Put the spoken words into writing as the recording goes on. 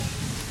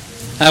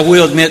I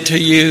will admit to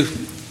you,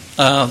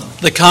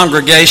 the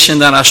congregation,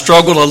 that I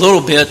struggled a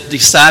little bit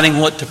deciding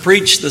what to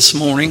preach this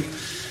morning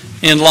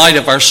in light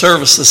of our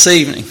service this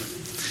evening.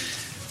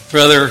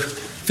 Brother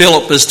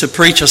Philip is to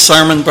preach a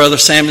sermon, Brother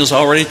Samuel's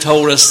already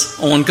told us,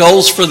 on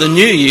goals for the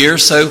new year,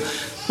 so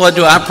what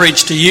do I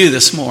preach to you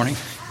this morning?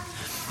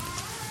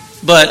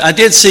 But I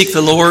did seek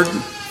the Lord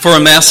for a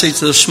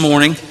message this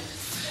morning.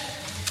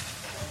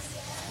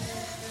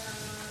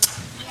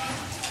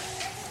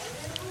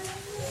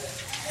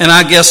 And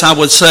I guess I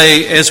would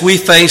say, as we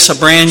face a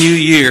brand new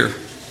year,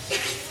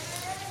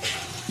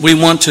 we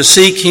want to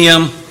seek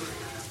Him.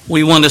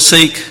 We want to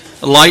seek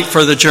light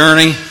for the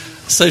journey.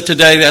 So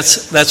today,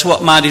 that's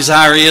what my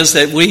desire is,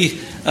 that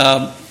we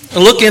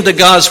look into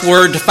God's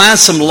Word to find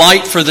some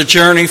light for the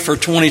journey for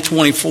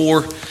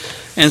 2024.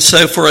 And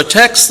so for a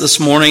text this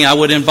morning, I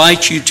would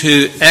invite you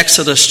to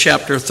Exodus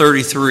chapter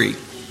 33.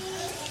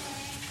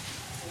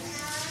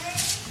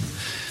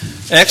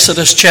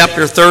 Exodus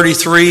chapter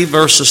 33,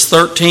 verses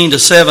 13 to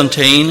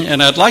 17,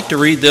 and I'd like to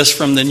read this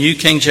from the New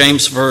King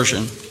James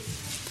Version.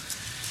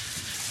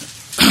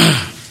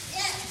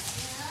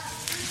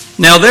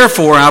 Now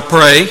therefore, I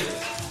pray,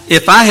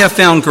 if I have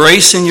found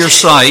grace in your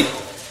sight,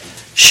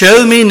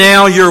 show me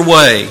now your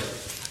way,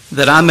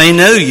 that I may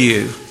know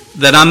you,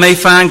 that I may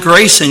find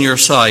grace in your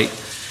sight,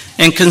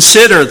 and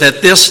consider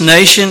that this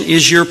nation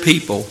is your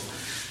people.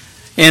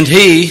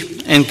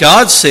 And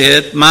God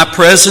said, my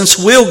presence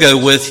will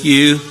go with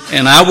you,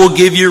 and I will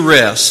give you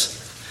rest.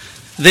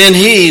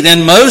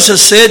 Then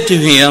Moses said to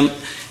him,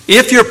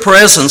 if your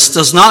presence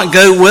does not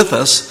go with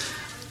us,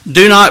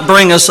 do not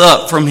bring us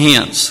up from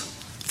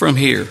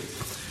here.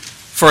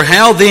 For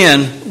how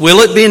then will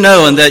it be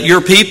known that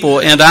your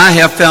people and I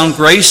have found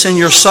grace in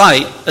your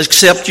sight,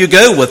 except you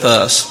go with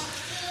us?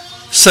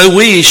 So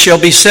we shall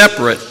be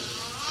separate,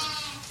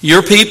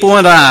 your people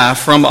and I,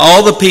 from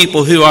all the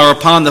people who are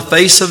upon the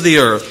face of the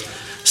earth.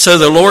 So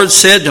the Lord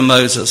said to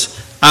Moses,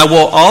 I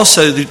will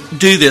also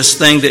do this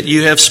thing that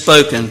you have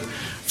spoken,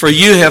 for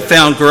you have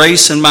found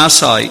grace in my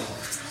sight,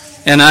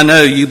 and I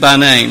know you by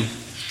name.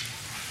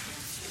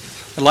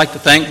 I'd like to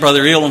thank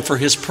Brother Elam for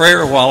his prayer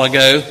a while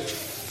ago.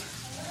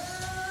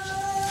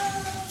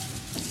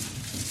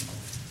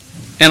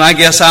 And I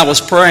guess I was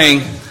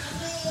praying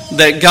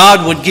that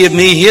God would give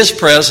me His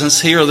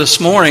presence here this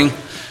morning,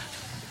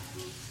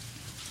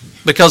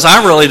 because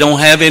I really don't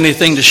have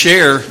anything to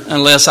share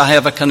unless I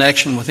have a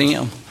connection with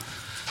Him.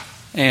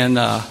 And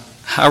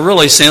I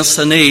really sense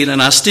the need,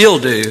 and I still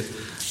do,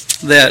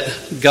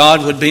 that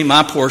God would be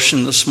my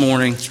portion this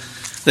morning,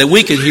 that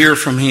we could hear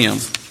from Him.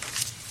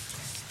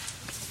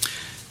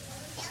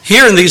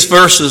 Here in these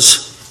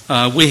verses,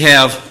 we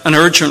have an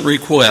urgent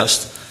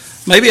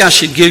request. Maybe I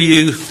should give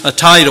you a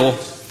title.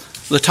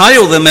 The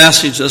title of the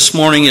message this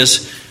morning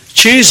is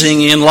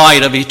Choosing in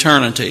Light of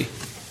Eternity.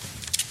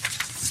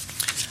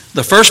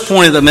 The first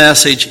point of the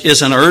message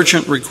is an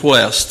urgent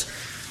request.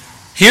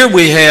 Here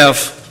we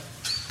have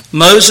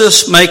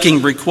Moses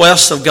making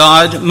requests of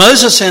God.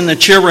 Moses and the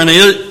children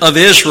of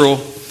Israel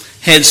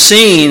had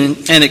seen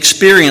and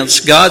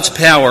experienced God's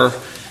power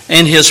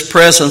and His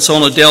presence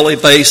on a daily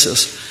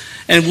basis.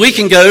 And we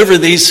can go over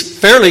these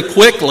fairly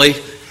quickly.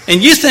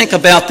 And you think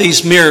about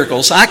these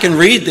miracles. I can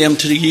read them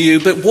to you,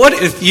 but what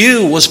if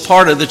you was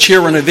part of the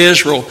children of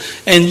Israel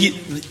and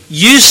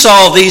you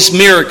saw these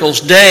miracles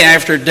day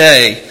after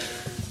day?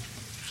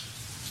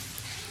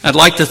 I'd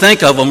like to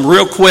think of them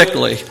real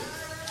quickly.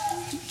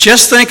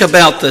 Just think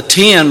about the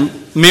 10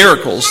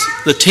 miracles,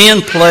 the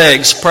 10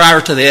 plagues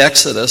prior to the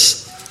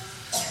Exodus.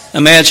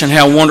 Imagine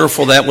how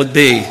wonderful that would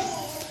be.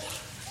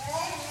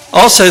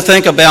 Also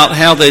think about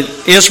how the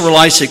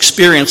Israelites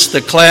experienced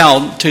the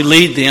cloud to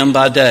lead them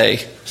by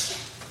day.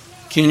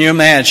 Can you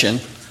imagine?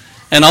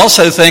 And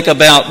also think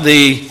about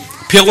the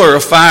pillar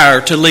of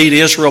fire to lead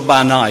Israel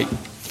by night.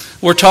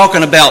 We're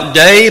talking about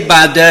day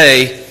by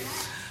day,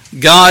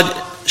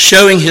 God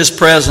showing His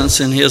presence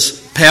and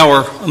His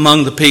power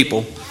among the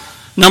people.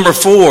 Number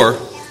 4,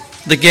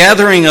 the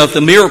gathering of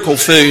the miracle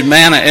food,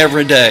 manna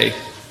every day.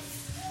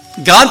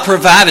 God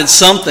provided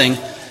something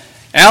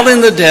out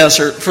in the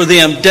desert for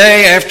them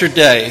day after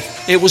day.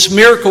 It was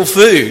miracle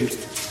food.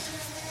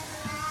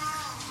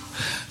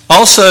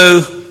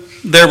 Also,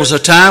 there was a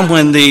time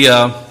when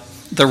the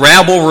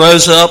rabble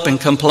rose up and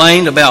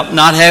complained about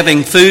not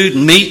having food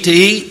and meat to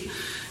eat.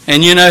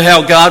 And you know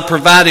how God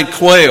provided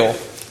quail.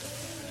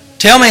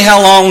 Tell me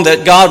how long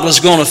that God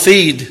was going to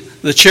feed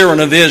the children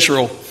of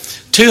Israel.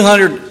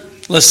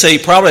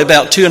 Probably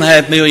about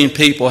 2.5 million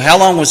people. How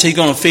long was He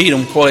going to feed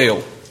them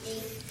quail?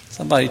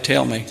 Somebody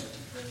tell me.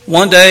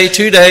 1 day,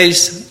 2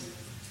 days?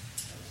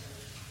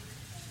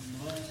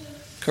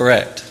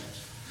 Correct.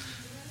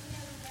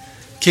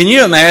 Can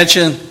you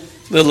imagine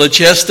the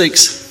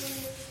logistics?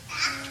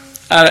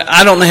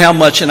 I don't know how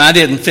much, and I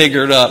didn't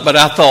figure it up, but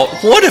I thought,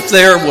 what if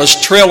there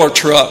was trailer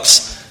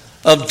trucks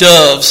of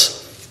doves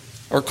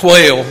or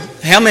quail?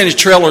 How many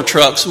trailer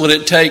trucks would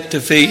it take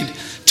to feed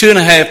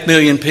 2.5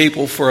 million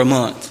people for a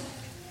month?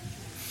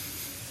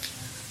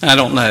 I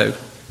don't know.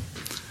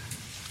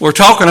 We're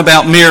talking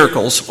about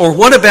miracles. Or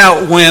what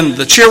about when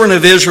the children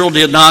of Israel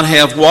did not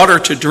have water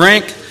to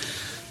drink?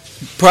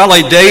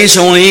 Probably days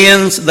on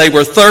end, they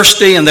were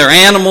thirsty and their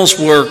animals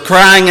were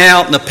crying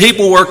out and the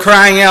people were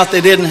crying out.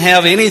 They didn't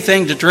have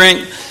anything to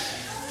drink.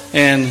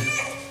 And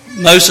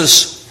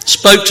Moses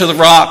spoke to the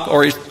rock,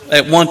 or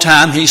at one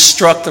time he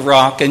struck the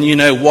rock, and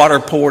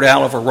water poured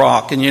out of a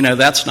rock. And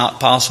that's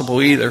not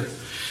possible either.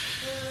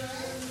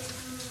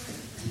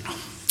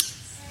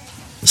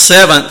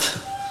 Seventh,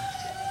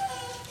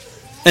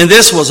 and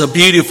this was a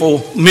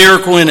beautiful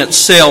miracle in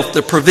itself,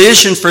 the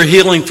provision for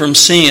healing from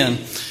sin.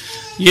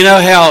 You know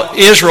how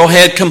Israel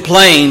had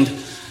complained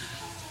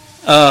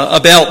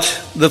about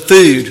the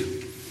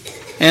food,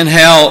 and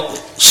how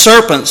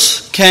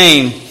serpents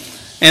came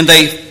and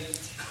they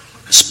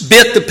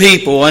bit the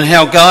people, and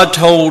how God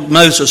told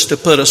Moses to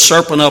put a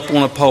serpent up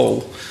on a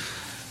pole,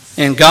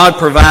 and God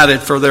provided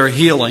for their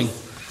healing.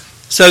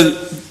 So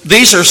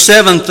these are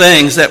 7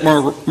 things that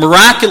were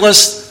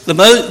miraculous.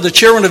 The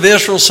children of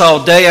Israel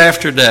saw day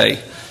after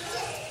day.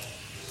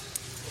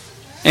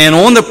 And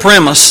on the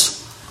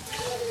premise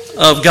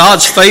of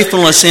God's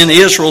faithfulness in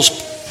Israel's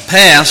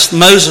past,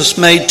 Moses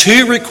made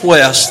 2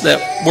 requests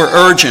that were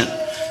urgent.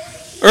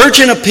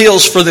 Urgent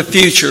appeals for the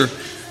future.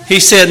 He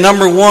said,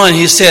 number 1,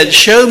 he said,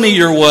 show me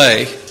your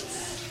way.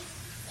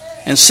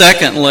 And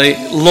secondly,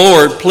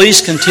 Lord,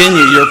 please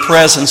continue your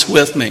presence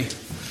with me.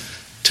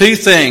 2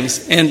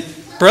 things. And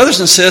brothers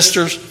and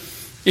sisters,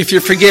 if you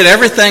forget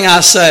everything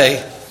I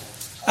say,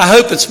 I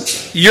hope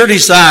it's your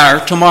desire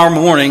tomorrow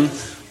morning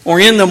or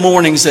in the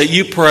mornings that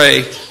you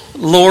pray,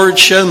 Lord,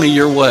 show me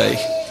your way.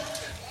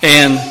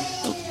 And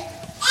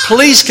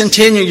please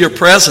continue your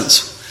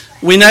presence.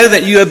 We know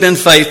that you have been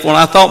faithful, and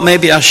I thought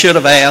maybe I should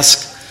have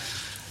asked.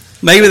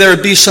 Maybe there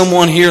would be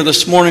someone here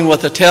this morning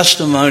with a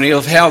testimony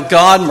of how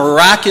God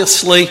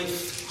miraculously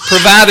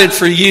provided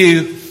for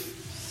you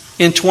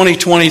in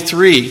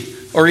 2023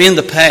 or in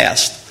the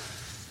past.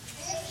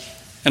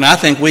 And I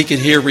think we could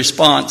hear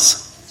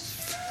response.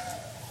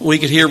 We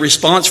could hear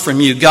response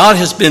from you. God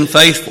has been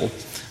faithful.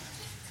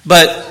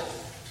 But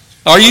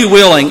are you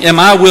willing, am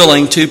I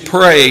willing to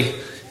pray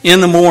in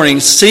the morning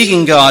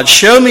seeking God,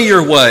 show me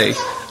your way.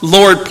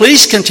 Lord,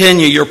 please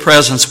continue your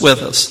presence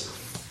with us.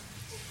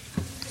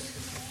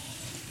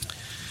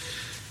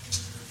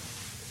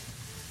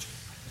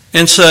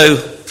 And so,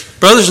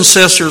 brothers and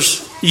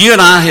sisters, you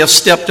and I have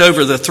stepped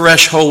over the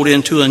threshold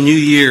into a new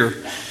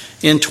year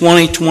in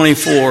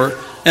 2024.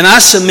 And I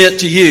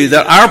submit to you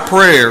that our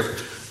prayer,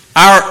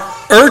 our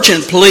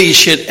urgent plea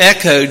should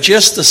echo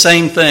just the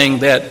same thing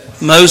that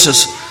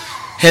Moses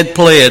had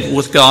pled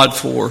with God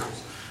for.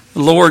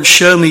 Lord,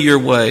 show me your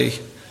way.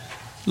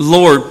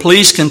 Lord,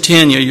 please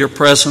continue your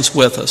presence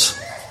with us.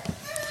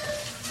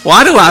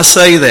 Why do I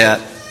say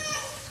that?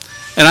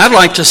 And I'd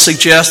like to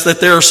suggest that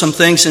there are some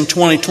things in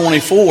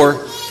 2024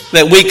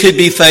 that we could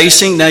be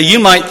facing. Now, you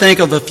might think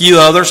of a few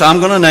others. I'm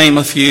going to name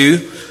a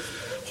few.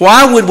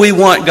 Why would we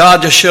want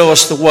God to show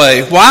us the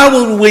way? Why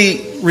would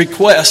we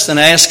request and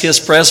ask His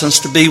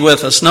presence to be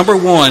with us? Number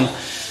 1,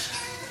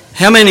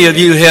 how many of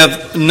you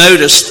have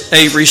noticed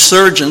a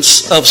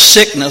resurgence of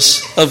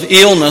sickness, of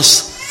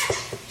illness,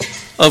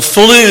 of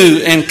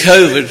flu and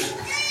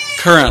COVID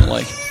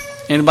currently?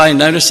 Anybody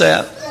notice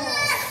that?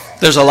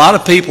 There's a lot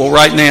of people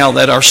right now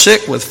that are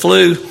sick with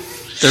flu.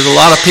 There's a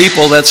lot of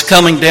people that's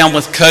coming down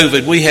with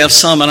COVID. We have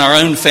some in our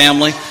own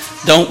family.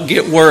 Don't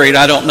get worried.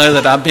 I don't know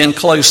that I've been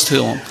close to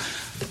them.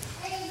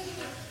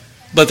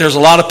 But there's a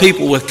lot of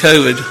people with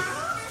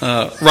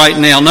COVID right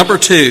now. Number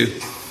 2,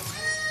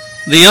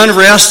 the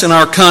unrest in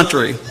our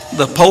country,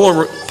 the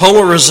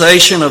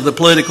polarization of the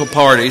political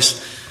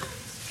parties.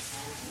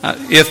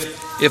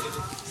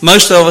 If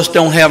most of us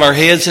don't have our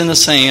heads in the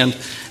sand,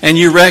 and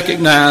you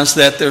recognize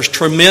that there's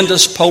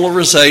tremendous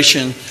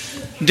polarization,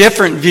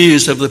 different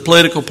views of the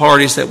political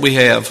parties that we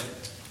have,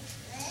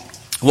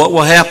 what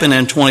will happen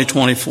in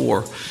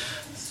 2024?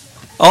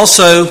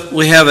 Also,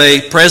 we have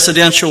a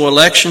presidential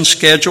election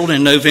scheduled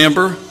in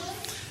November,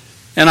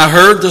 and I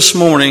heard this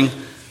morning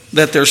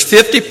that there's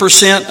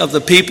 50% of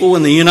the people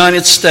in the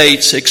United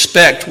States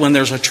expect when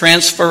there's a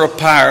transfer of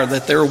power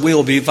that there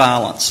will be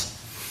violence.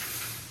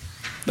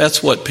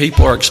 That's what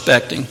people are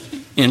expecting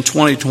in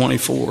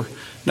 2024.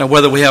 Now,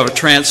 whether we have a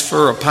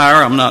transfer of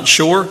power, I'm not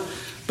sure,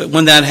 but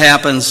when that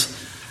happens,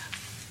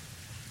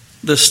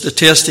 the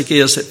statistic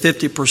is that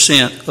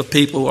 50% of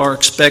people are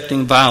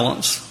expecting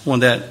violence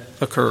when that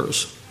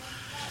occurs.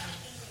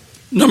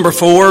 Number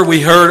 4, we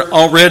heard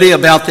already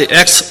about the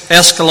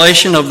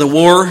escalation of the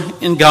war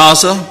in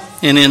Gaza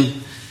and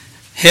in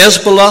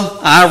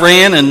Hezbollah,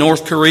 Iran, and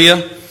North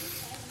Korea.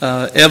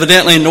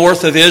 Evidently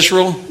north of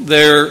Israel,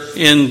 they're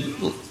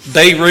in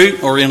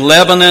Beirut or in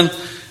Lebanon.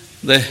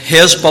 The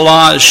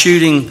Hezbollah is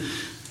shooting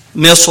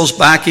missiles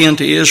back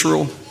into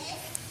Israel.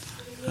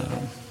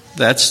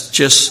 That's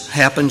just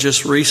happened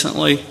just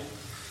recently.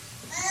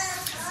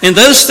 And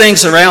those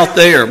things are out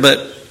there,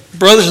 but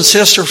brothers and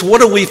sisters,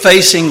 what are we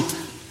facing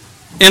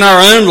in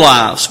our own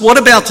lives? What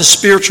about the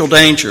spiritual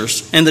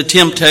dangers and the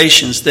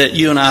temptations that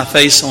you and I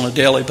face on a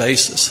daily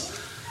basis?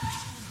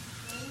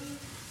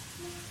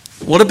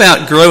 What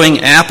about growing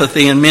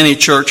apathy in many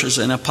churches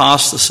and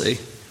apostasy?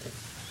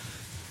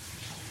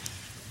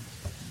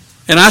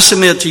 And I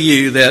submit to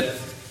you that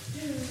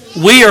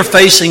we are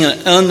facing an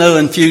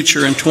unknown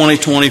future in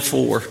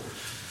 2024.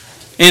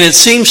 And it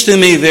seems to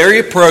me very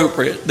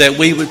appropriate that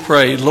we would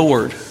pray,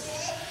 Lord,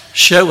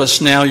 show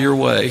us now your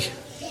way.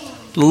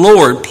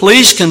 Lord,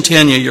 please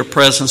continue your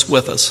presence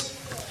with us.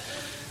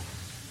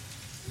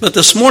 But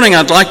this morning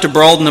I'd like to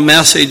broaden the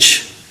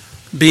message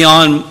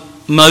beyond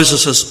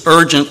Moses'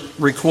 urgent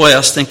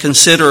request and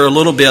consider a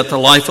little bit the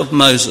life of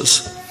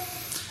Moses.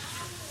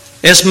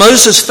 As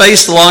Moses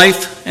faced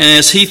life and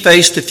as he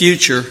faced the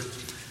future,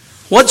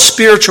 what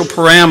spiritual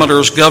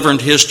parameters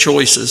governed his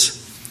choices?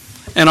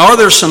 And are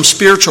there some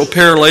spiritual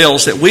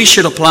parallels that we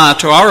should apply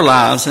to our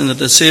lives and the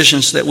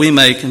decisions that we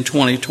make in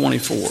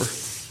 2024?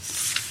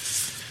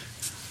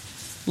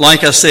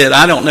 Like I said,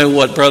 I don't know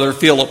what Brother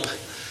Philip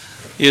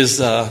is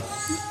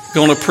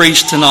going to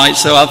preach tonight,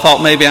 so I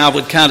thought maybe I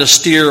would kind of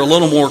steer a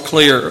little more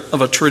clear of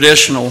a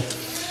traditional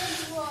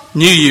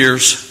New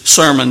Year's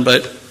sermon,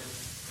 but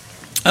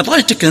I'd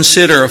like to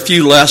consider a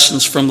few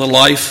lessons from the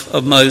life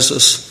of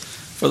Moses.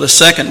 For the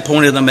second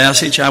point of the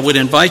message, I would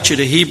invite you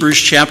to Hebrews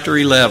chapter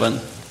 11.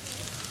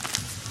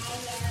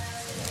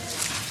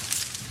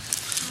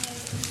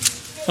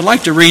 I'd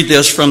like to read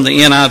this from the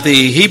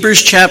NIV.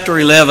 Hebrews chapter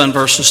 11,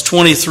 verses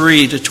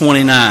 23 to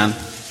 29.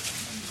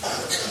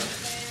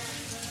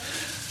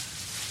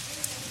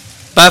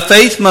 By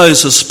faith,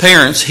 Moses'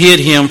 parents hid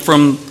him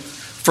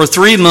for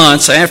 3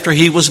 months after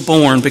he was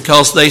born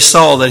because they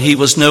saw that he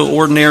was no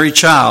ordinary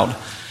child,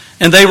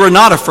 and they were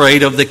not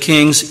afraid of the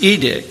king's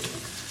edict.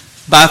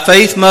 By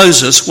faith,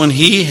 Moses, when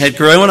he had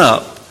grown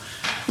up,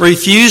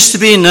 refused to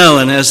be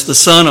known as the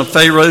son of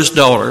Pharaoh's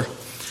daughter.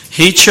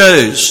 He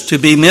chose to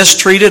be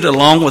mistreated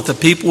along with the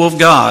people of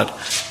God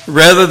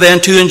rather than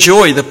to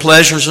enjoy the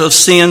pleasures of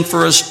sin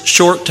for a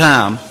short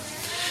time.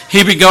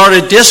 He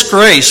regarded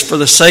disgrace for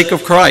the sake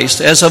of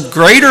Christ as of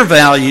greater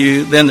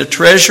value than the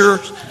treasure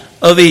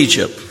of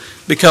Egypt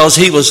because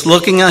he was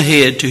looking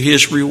ahead to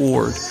his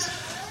reward.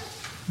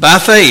 By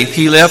faith,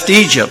 he left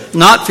Egypt,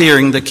 not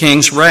fearing the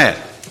king's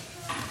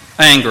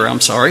anger.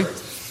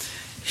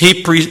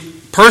 He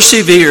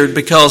persevered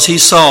because he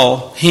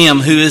saw him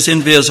who is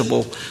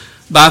invisible.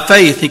 By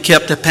faith, he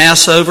kept the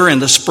Passover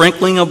and the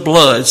sprinkling of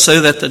blood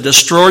so that the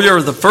destroyer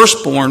of the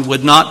firstborn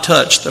would not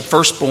touch the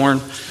firstborn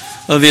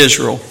of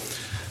Israel.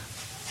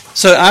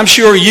 So I'm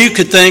sure you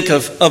could think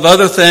of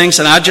other things,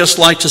 and I'd just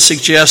like to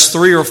suggest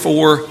 3 or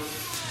 4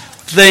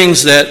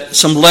 things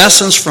some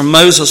lessons from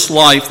Moses'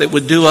 life that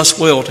would do us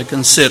well to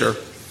consider.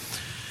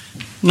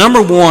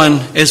 Number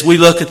 1, as we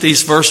look at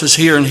these verses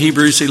here in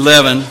Hebrews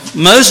 11,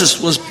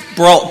 Moses was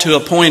brought to a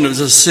point of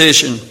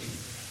decision.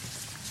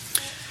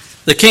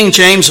 The King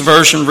James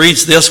Version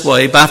reads this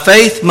way, by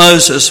faith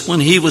Moses,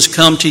 when he was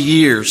come to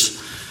years.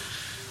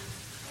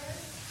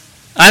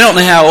 I don't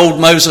know how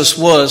old Moses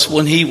was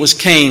when he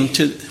came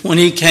to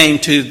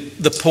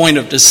the point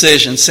of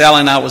decision.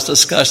 Sally and I was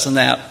discussing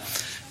that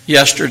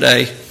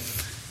yesterday,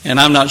 and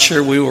I'm not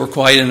sure we were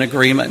quite in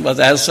agreement, but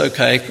that's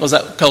okay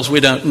because we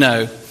don't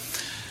know.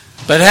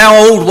 But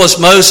how old was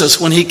Moses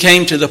when he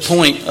came to the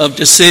point of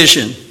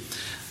decision?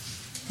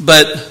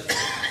 But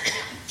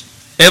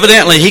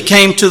evidently he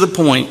came to the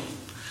point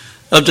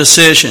of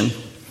decision.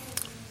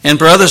 And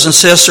brothers and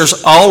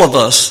sisters, all of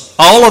us,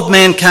 all of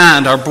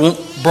mankind are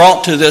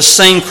brought to this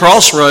same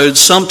crossroads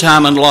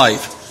sometime in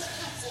life.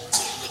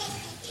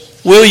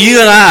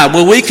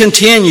 Will we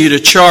continue to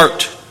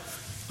chart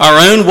our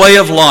own way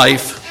of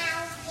life,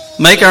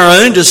 make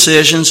our own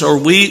decisions, or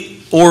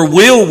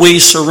will we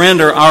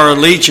surrender our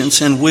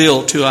allegiance and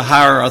will to a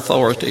higher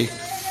authority?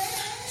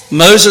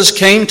 Moses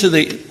came to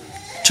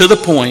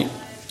the point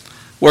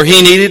where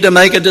he needed to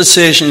make a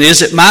decision.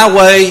 Is it my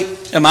way?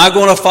 Am I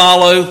going to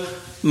follow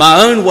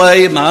my own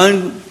way, my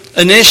own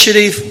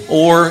initiative,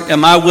 or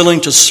am I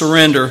willing to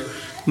surrender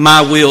my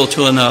will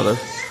to another?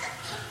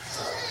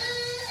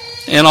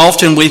 And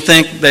often we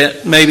think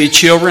that maybe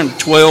children,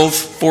 12,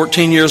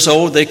 14 years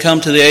old, they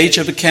come to the age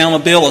of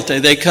accountability.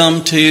 They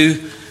come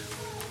to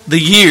the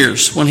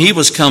years, when he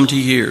was come to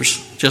years,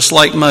 just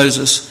like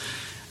Moses.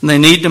 And they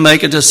need to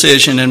make a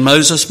decision, and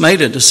Moses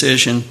made a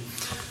decision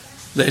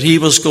that he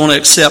was going to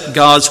accept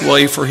God's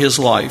way for his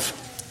life.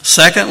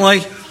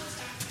 Secondly,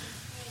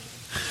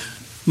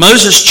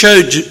 Moses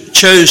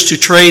chose to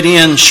trade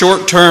in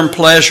short-term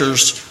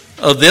pleasures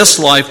of this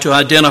life to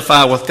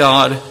identify with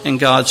God and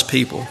God's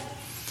people.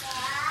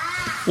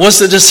 Was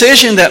the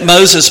decision that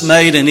Moses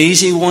made an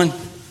easy one?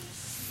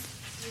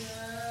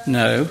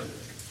 No.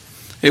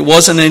 It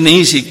wasn't an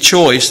easy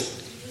choice.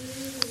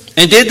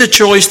 And did the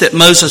choice that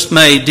Moses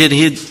made, did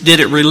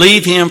it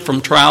relieve him from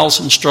trials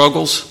and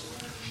struggles?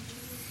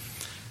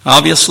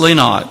 Obviously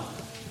not.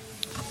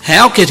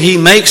 How could he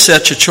make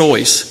such a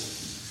choice?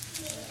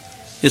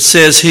 It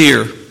says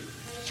here,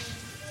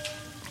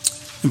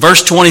 in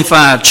verse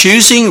 25,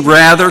 choosing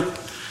rather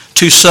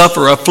to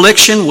suffer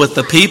affliction with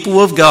the people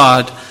of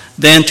God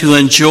than to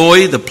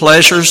enjoy the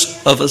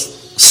pleasures of a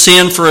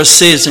sin for a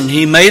season.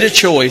 He made a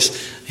choice.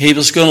 He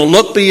was going to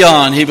look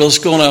beyond. He was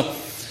going to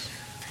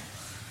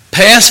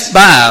passed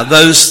by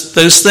those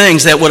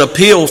things that would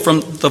appeal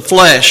from the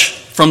flesh,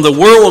 from the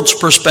world's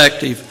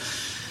perspective.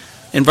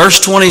 In verse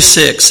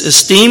 26,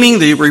 esteeming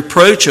the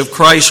reproach of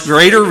Christ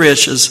greater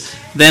riches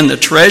than the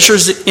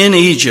treasures in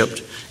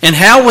Egypt. And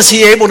how was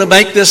he able to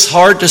make this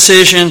hard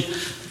decision?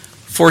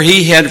 For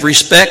he had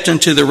respect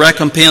unto the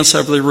recompense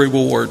of the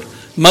reward.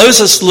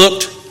 Moses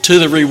looked to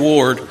the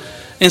reward.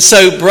 And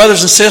so,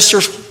 brothers and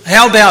sisters,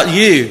 how about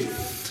you?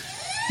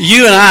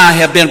 You and I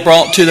have been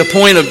brought to the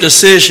point of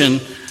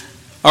decision.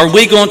 Are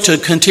we going to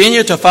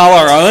continue to follow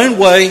our own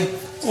way,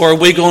 or are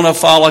we going to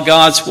follow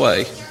God's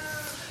way?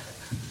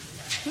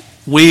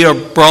 We are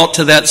brought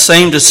to that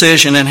same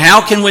decision. And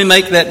how can we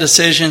make that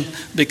decision?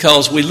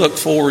 Because we look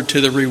forward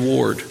to the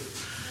reward,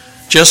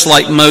 just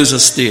like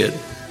Moses did.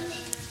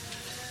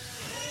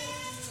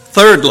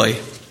 Thirdly,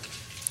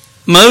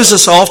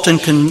 Moses often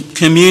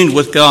communed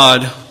with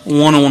God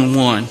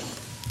one-on-one.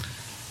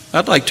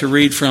 I'd like to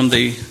read from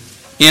the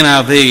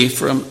NIV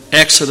from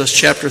Exodus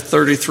chapter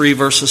 33,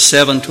 verses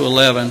 7 to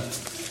 11.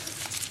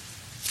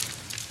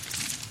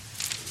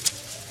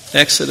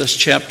 Exodus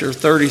chapter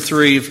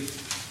 33,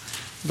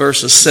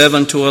 verses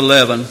 7 to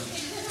 11.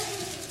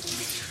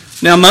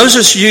 Now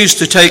Moses used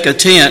to take a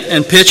tent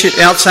and pitch it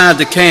outside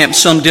the camp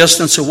some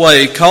distance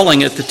away,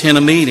 calling it the tent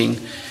of meeting.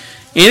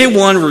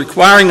 Anyone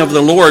requiring of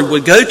the Lord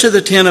would go to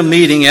the tent of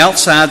meeting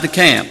outside the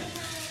camp.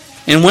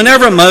 And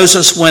whenever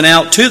Moses went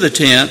out to the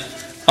tent,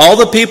 all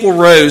the people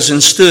rose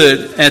and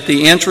stood at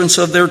the entrance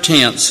of their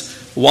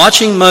tents,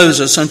 watching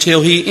Moses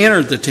until he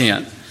entered the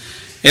tent.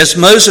 As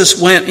Moses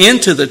went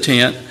into the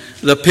tent,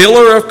 the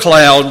pillar of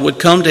cloud would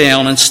come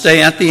down and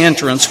stay at the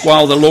entrance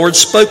while the Lord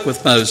spoke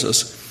with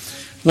Moses.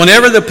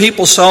 Whenever the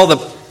people saw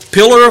the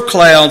pillar of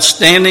cloud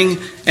standing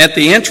at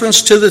the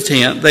entrance to the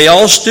tent, they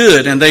all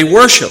stood and they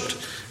worshipped,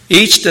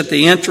 each at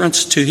the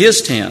entrance to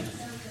his tent.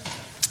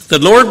 The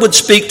Lord would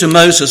speak to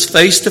Moses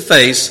face to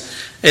face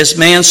as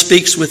man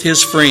speaks with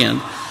his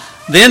friend.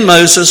 Then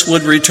Moses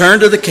would return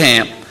to the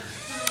camp,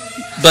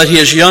 but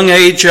his young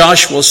aide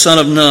Joshua, son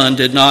of Nun,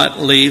 did not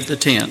leave the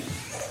tent.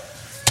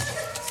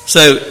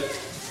 So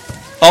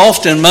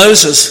often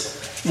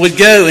Moses would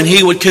go and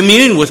he would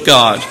commune with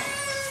God.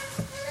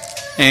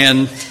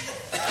 And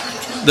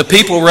the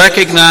people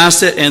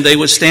recognized it, and they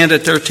would stand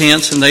at their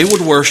tents and they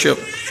would worship.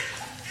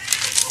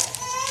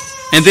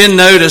 And then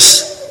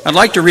notice, I'd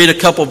like to read a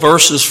couple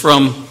verses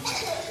from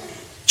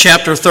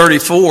chapter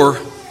 34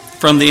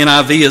 from the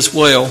NIV as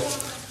well.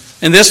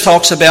 And this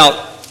talks about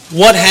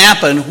what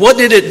happened. What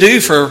did it do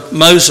for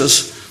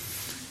Moses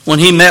when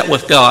he met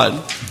with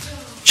God?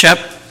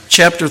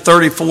 Chapter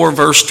 34,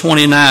 verse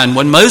 29.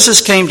 When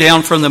Moses came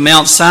down from the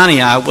Mount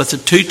Sinai with the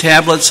 2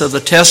 tablets of the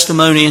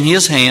testimony in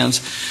his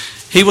hands,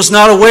 he was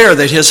not aware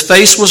that his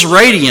face was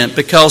radiant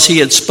because he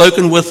had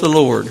spoken with the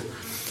Lord.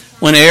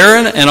 When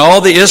Aaron and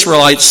all the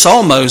Israelites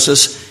saw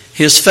Moses,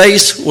 his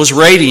face was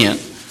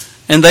radiant,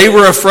 and they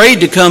were afraid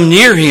to come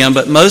near him,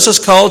 but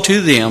Moses called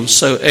to them.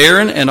 So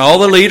Aaron and all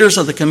the leaders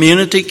of the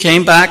community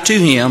came back to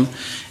him,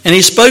 and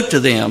he spoke to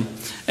them.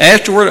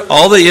 Afterward,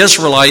 all the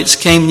Israelites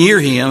came near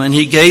him, and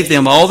he gave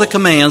them all the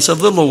commands of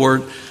the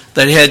Lord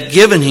that he had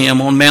given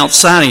him on Mount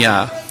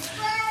Sinai.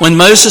 When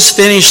Moses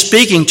finished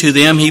speaking to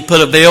them, he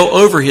put a veil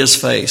over his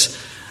face.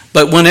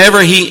 But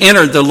whenever he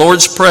entered the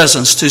Lord's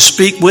presence to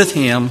speak with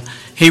him,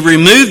 he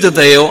removed the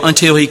veil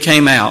until he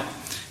came out.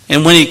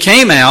 And when he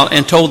came out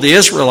and told the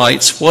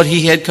Israelites what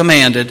he had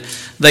commanded,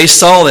 they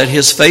saw that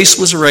his face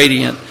was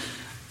radiant.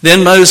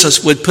 Then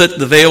Moses would put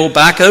the veil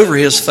back over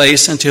his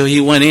face until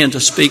he went in to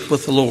speak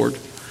with the Lord.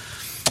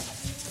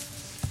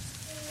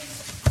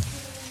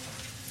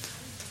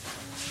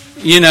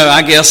 You know,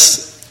 I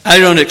guess I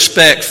don't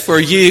expect for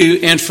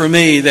you and for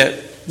me that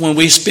when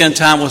we spend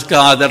time with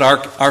God that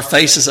our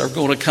faces are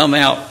going to come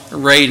out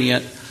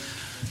radiant.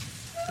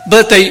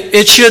 But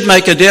it should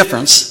make a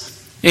difference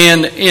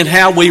in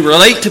how we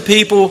relate to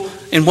people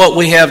and what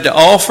we have to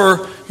offer.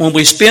 When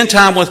we spend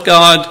time with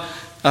God,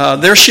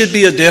 there should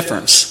be a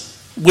difference.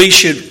 We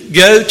should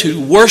go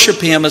to worship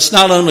Him. It's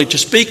not only to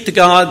speak to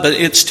God, but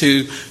it's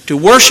to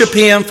worship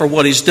Him for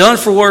what He's done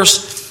for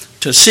us,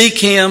 to seek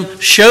Him.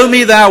 Show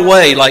me thy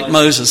way, like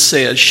Moses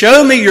said.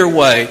 Show me your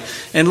way.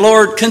 And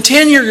Lord,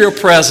 continue your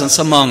presence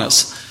among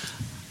us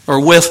or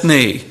with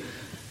me.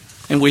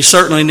 And we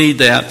certainly need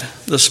that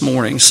this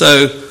morning.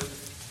 So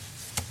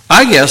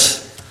I guess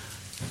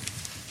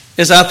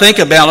as I think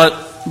about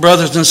it,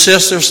 brothers and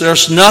sisters,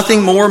 there's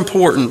nothing more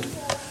important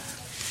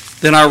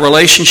than our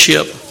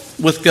relationship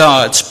with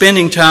God,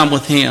 spending time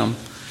with Him.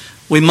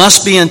 We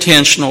must be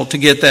intentional to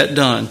get that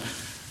done.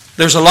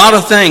 There's a lot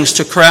of things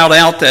to crowd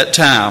out that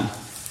time.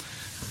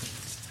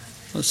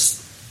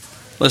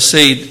 Let's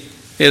see.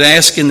 It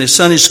asks in the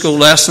Sunday school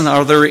lesson,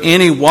 are there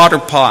any water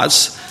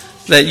pots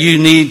that you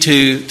need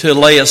to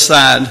lay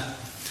aside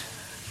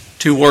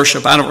to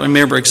worship? I don't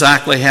remember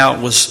exactly how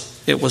it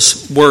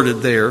was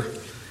worded there.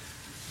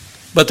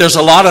 But there's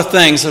a lot of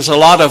things. There's a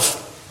lot of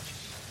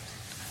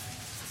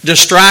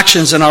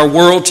distractions in our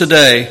world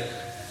today.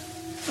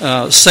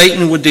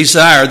 Satan would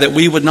desire that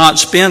we would not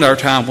spend our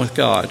time with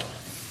God.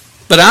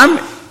 But I'm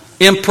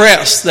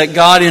impressed that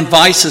God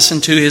invites us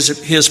into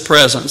His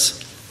presence.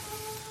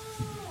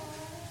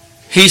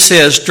 He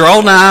says,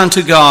 draw nigh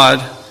unto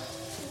God,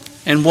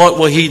 and what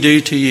will He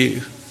do to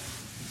you?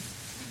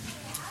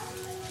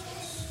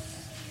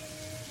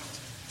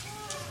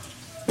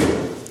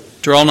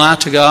 Draw nigh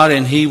to God,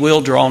 and He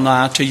will draw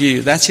nigh to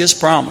you. That's His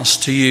promise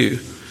to you.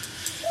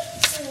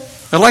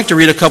 I'd like to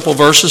read a couple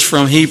verses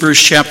from Hebrews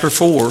chapter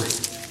 4.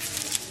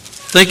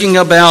 Thinking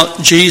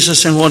about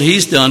Jesus and what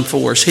He's done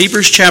for us.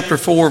 Hebrews chapter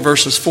 4,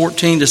 verses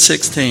 14 to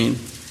 16.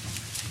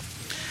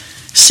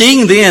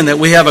 Seeing then that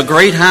we have a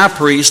great high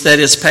priest that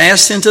is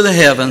passed into the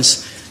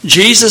heavens,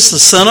 Jesus the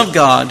Son of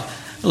God,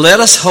 let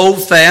us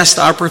hold fast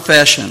our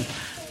profession.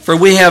 For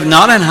we have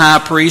not an high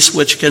priest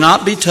which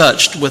cannot be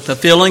touched with the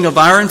feeling of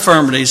our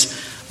infirmities,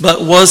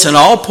 but was in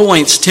all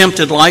points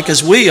tempted like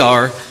as we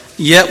are,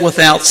 yet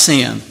without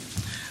sin.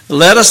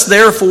 Let us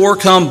therefore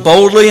come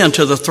boldly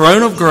unto the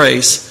throne of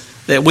grace,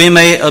 that we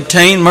may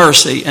obtain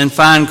mercy and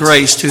find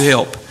grace to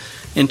help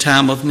in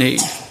time of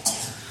need.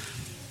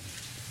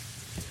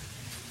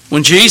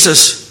 When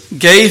Jesus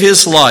gave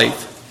His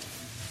life,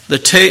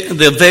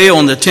 the veil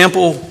in the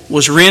temple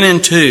was rent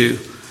in two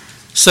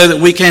so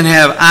that we can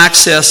have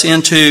access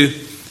into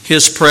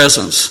His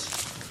presence.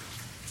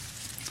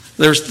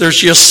 There's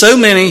just so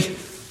many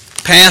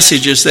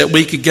passages that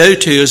we could go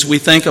to as we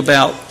think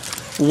about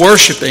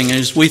worshiping,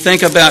 as we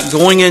think about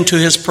going into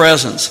His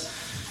presence.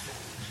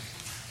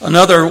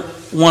 Another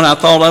one I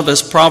thought of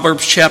is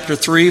Proverbs chapter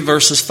 3,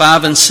 verses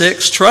 5 and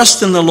 6.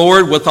 Trust in the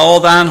Lord with all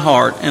thine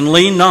heart, and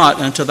lean not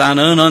unto thine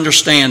own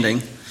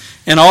understanding.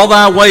 In all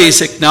thy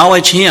ways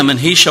acknowledge Him, and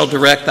He shall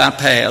direct thy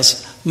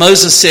paths.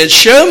 Moses said,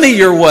 show me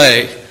your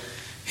way.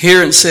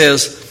 Here it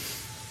says,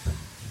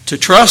 to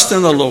trust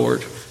in the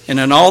Lord, and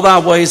in all thy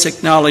ways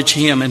acknowledge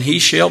Him, and He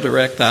shall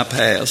direct thy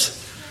paths.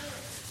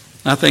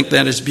 I think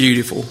that is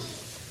beautiful.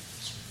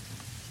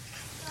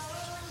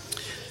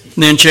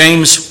 And then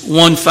James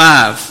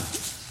 1:5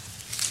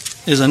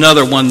 is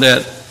another one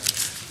that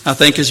I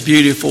think is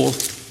beautiful.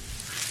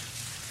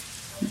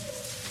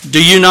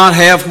 Do you not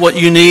have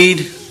what you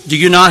need? Do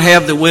you not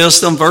have the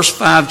wisdom? Verse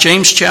 5,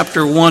 James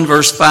chapter 1,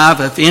 verse 5,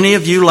 if any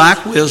of you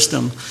lack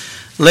wisdom,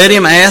 let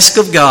him ask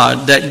of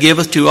God, that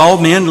giveth to all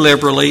men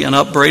liberally, and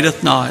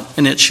upbraideth not,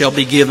 and it shall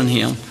be given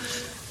him.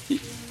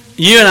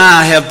 You and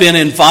I have been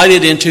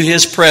invited into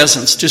His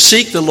presence to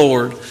seek the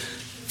Lord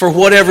for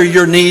whatever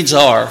your needs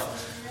are.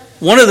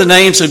 One of the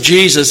names of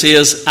Jesus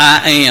is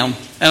I am.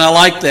 And I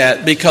like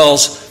that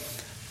because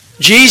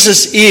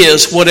Jesus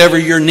is whatever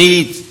your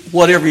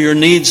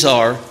needs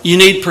are. You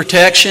need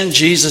protection.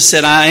 Jesus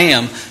said, I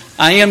am.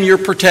 I am your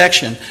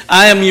protection.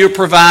 I am your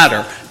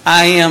provider.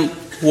 I am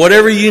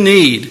whatever you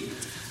need.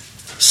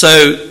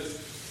 So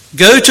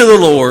go to the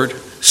Lord,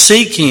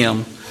 seek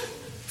Him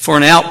for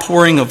an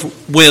outpouring of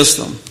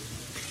wisdom.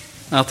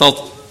 I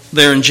thought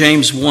there in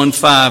James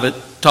 1:5 it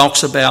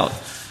talks about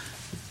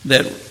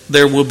that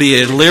there will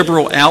be a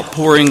liberal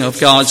outpouring of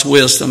God's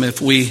wisdom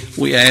if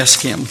we ask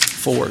Him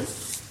for it.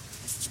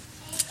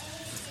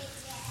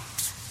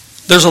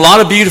 There's a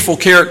lot of beautiful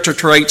character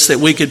traits that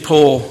we could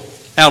pull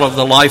out of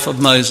the life of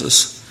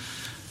Moses.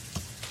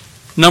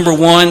 Number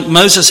one,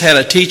 Moses had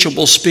a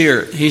teachable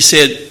spirit. He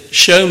said,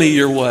 show me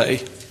your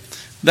way.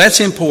 That's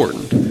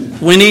important.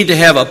 We need to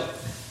have a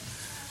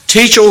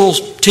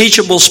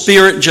teachable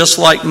spirit just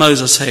like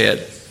Moses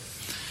had.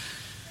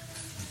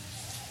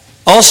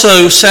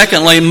 Also,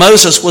 secondly,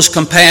 Moses was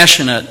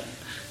compassionate.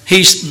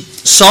 He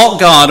sought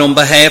God on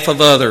behalf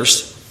of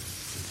others.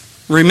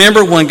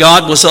 Remember when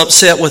God was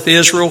upset with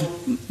Israel,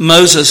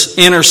 Moses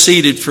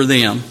interceded for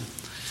them.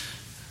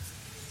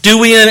 Do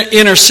we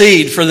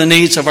intercede for the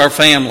needs of our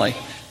family?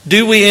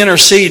 Do we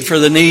intercede for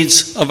the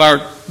needs of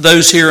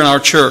those here in our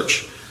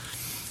church?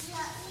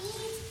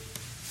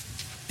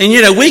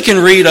 And we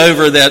can read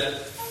over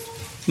that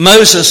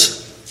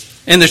Moses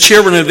and the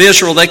children of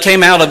Israel, they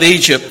came out of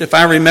Egypt. If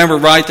I remember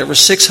right, there were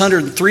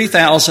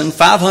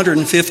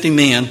 603,550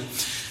 men.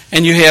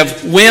 And you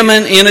have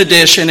women in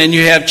addition, and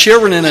you have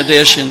children in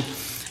addition.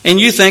 And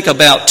you think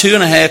about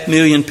 2.5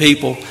 million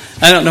people.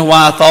 I don't know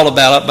why I thought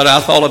about it, but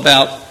I thought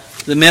about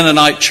the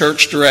Mennonite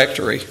Church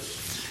Directory.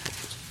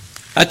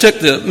 I took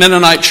the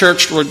Mennonite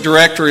Church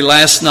Directory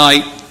last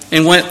night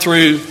and went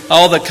through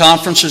all the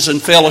conferences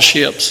and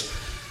fellowships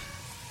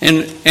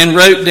and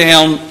wrote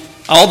down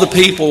all the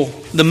people,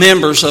 the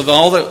members of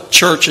all the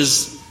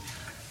churches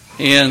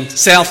in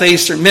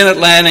Southeastern,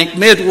 Mid-Atlantic,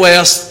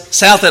 Midwest,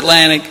 South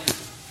Atlantic,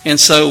 and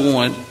so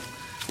on.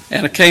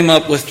 And I came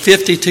up with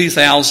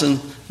 52,000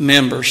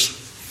 members.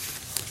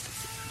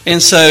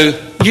 And so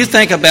you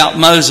think about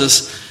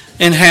Moses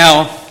and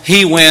how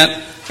he went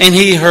and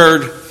he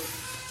heard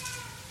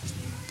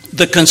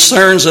the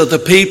concerns of the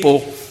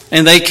people,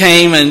 and they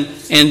came and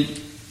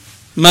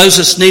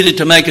Moses needed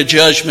to make a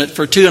judgment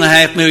for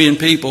 2.5 million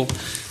people.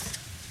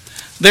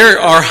 There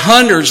are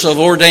hundreds of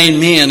ordained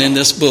men in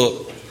this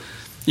book.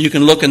 You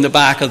can look in the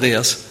back of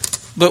this.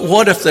 But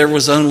what if there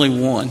was only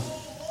one?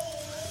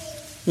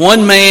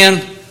 One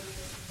man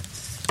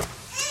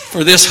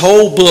for this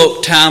whole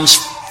book times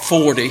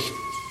 40.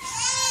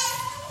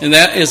 And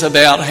that is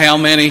about how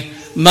many.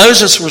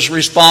 Moses was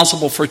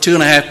responsible for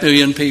 2.5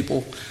 million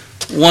people.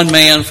 One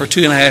man for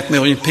 2.5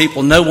 million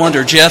people. No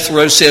wonder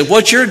Jethro said,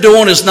 what you're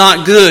doing is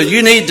not good.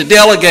 You need to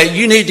delegate.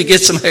 You need to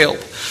get some help.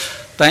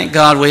 Thank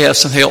God we have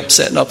some help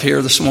sitting up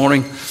here this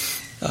morning.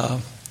 I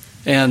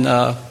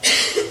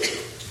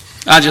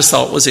just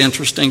thought it was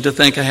interesting to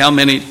think of how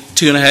many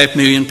 2.5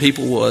 million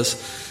people was,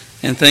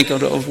 and think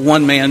of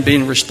one man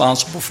being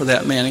responsible for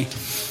that many.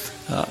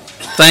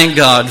 Thank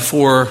God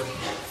for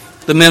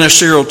the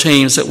ministerial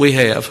teams that we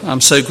have.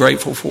 I'm so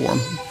grateful for them.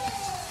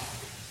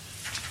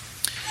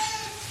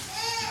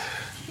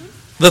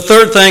 The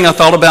third thing I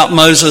thought about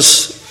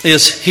Moses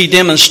is he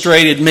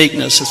demonstrated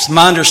meekness. It's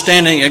my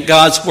understanding that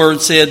God's word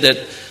said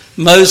that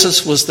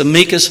Moses was the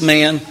meekest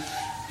man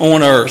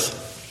on earth.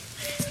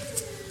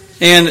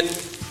 And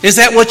is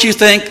that what you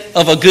think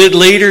of a good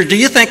leader? Do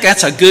you think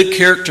that's a good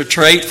character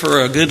trait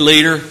for a good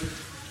leader?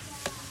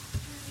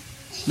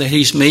 That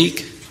he's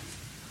meek?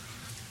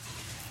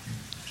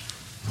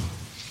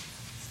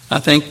 I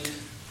think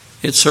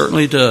it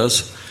certainly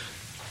does.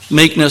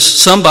 Meekness,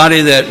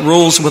 somebody that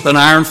rules with an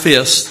iron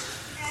fist,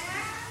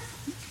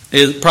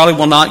 it probably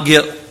will not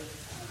get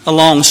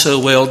along so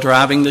well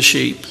driving the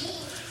sheep.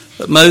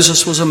 But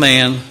Moses was a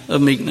man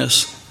of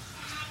meekness.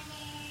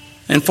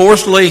 And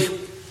fourthly,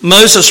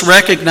 Moses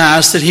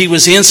recognized that he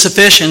was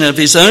insufficient of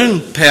his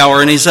own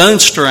power and his own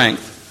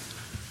strength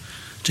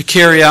to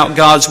carry out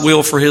God's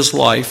will for his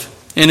life.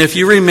 And if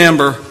you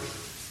remember,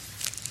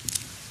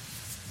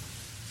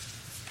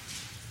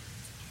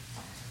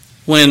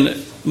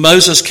 when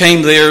Moses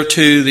came there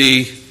to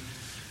the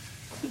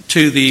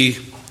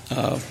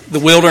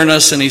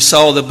wilderness and he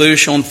saw the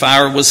bush on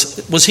fire,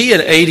 was he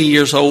at 80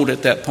 years old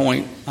at that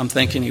point? I'm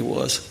thinking he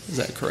was. Is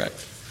that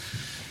correct?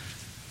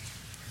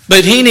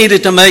 But he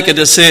needed to make a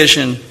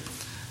decision,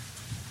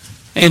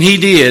 and he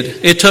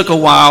did. It took a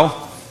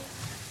while,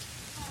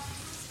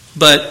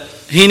 but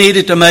he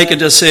needed to make a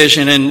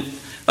decision, and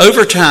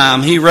over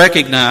time he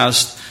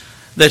recognized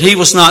that he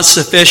was not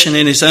sufficient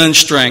in his own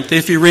strength.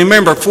 If you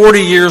remember,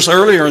 40 years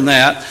earlier than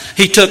that,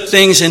 he took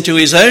things into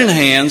his own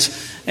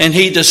hands, and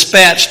he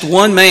dispatched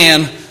one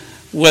man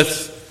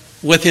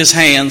with his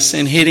hands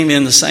and hit him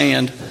in the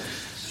sand.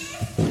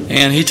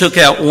 And he took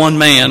out one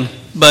man.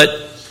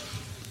 But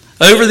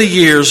over the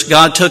years,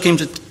 God took him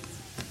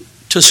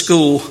to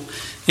school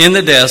in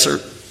the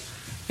desert,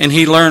 and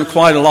he learned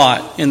quite a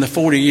lot in the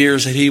 40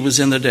 years that he was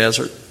in the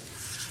desert.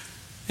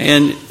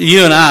 And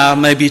you and I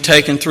may be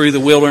taken through the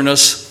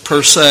wilderness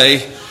per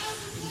se,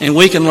 and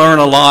we can learn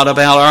a lot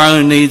about our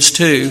own needs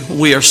too.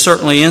 We are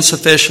certainly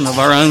insufficient of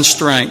our own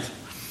strength.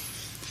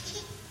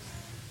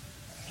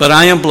 But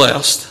I am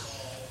blessed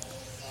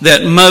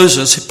that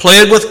Moses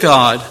pled with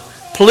God,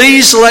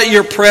 please let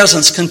your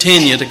presence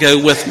continue to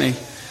go with me,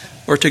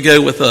 or to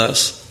go with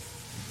us.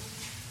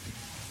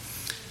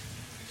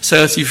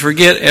 So if you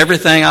forget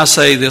everything I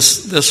say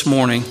this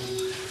morning,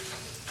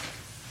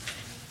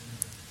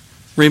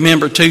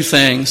 remember two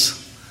things,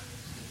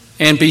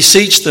 and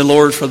beseech the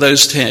Lord for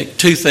those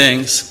two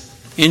things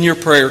in your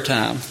prayer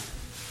time.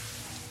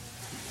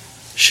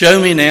 Show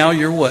me now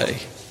your way.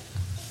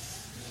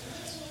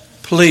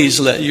 Please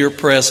let your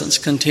presence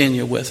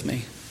continue with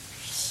me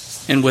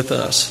and with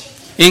us.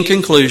 In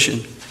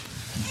conclusion,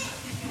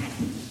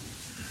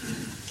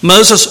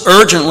 Moses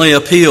urgently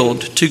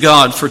appealed to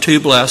God for two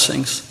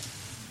blessings.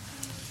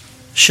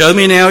 Show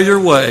me now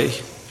your way,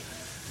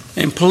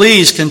 and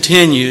please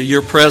continue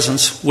your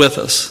presence with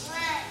us.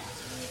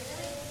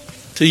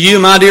 To you,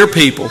 my dear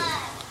people,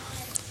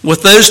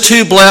 with those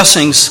two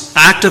blessings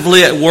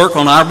actively at work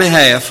on our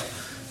behalf,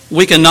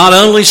 we can not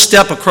only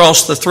step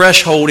across the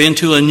threshold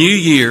into a new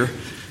year,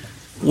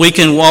 we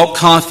can walk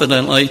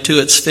confidently to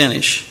its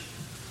finish.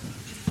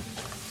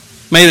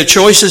 May the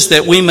choices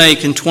that we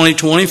make in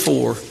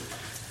 2024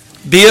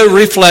 be a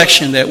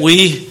reflection that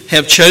we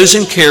have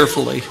chosen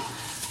carefully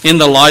in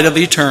the light of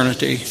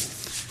eternity.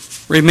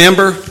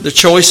 Remember the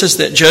choices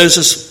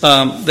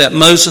that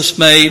Moses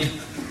made.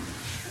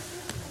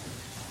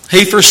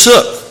 He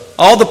forsook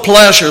all the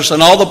pleasures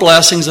and all the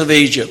blessings of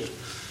Egypt,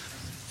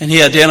 and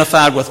he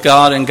identified with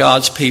God and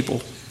God's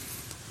people.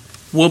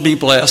 We'll be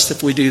blessed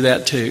if we do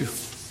that too.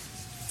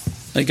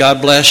 May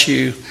God bless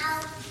you.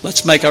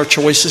 Let's make our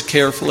choices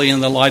carefully in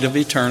the light of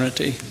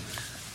eternity.